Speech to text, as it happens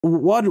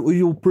What do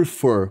you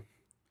prefer?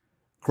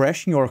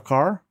 Crashing your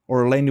car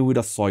or landing with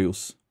a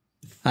Soyuz?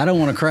 I don't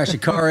want to crash a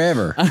car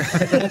ever.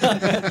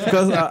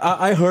 Because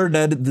I heard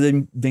that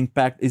the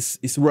impact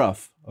is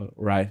rough,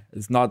 right?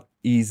 It's not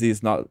easy.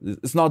 It's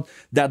not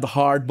that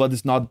hard, but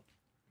it's not.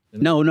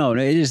 No,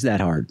 it is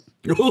that hard.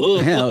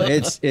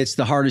 It's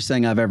the hardest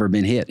thing I've ever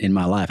been hit in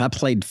my life. I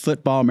played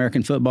football,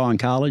 American football in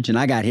college, and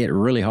I got hit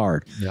really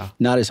hard. Yeah.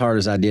 Not as hard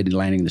as I did in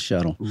landing the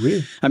shuttle.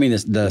 Really? I mean, the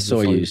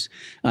Soyuz.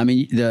 I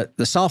mean,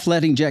 the soft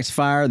landing ejects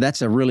fire,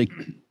 that's a really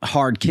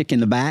hard kick in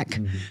the back,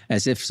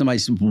 as if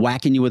somebody's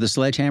whacking you with a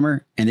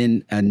sledgehammer, and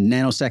then a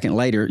nanosecond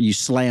later, you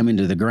slam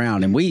into the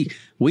ground. And we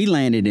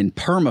landed in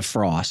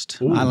permafrost.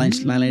 Ooh. I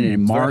landed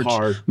in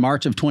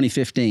March of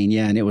 2015.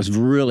 Yeah, and it was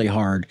really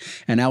hard.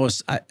 And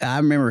I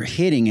remember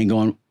hitting and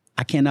going,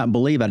 I cannot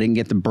believe I didn't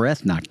get the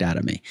breath knocked out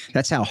of me.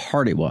 That's how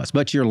hard it was.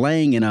 But you're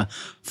laying in a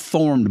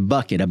formed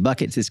bucket. A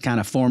bucket that's kind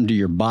of formed to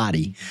your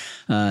body.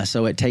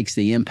 So it takes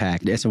the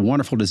impact. It's a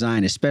wonderful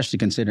design, especially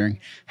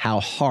considering how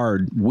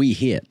hard we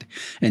hit.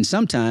 And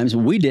sometimes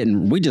we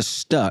just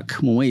stuck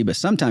but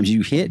sometimes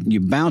you hit and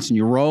you bounce and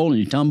you roll and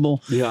you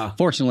tumble. Yeah.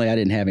 Fortunately, I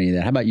didn't have any of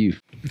that. How about you?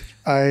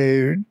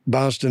 I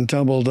bounced and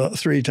tumbled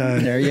 3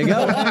 times. There you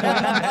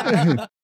go.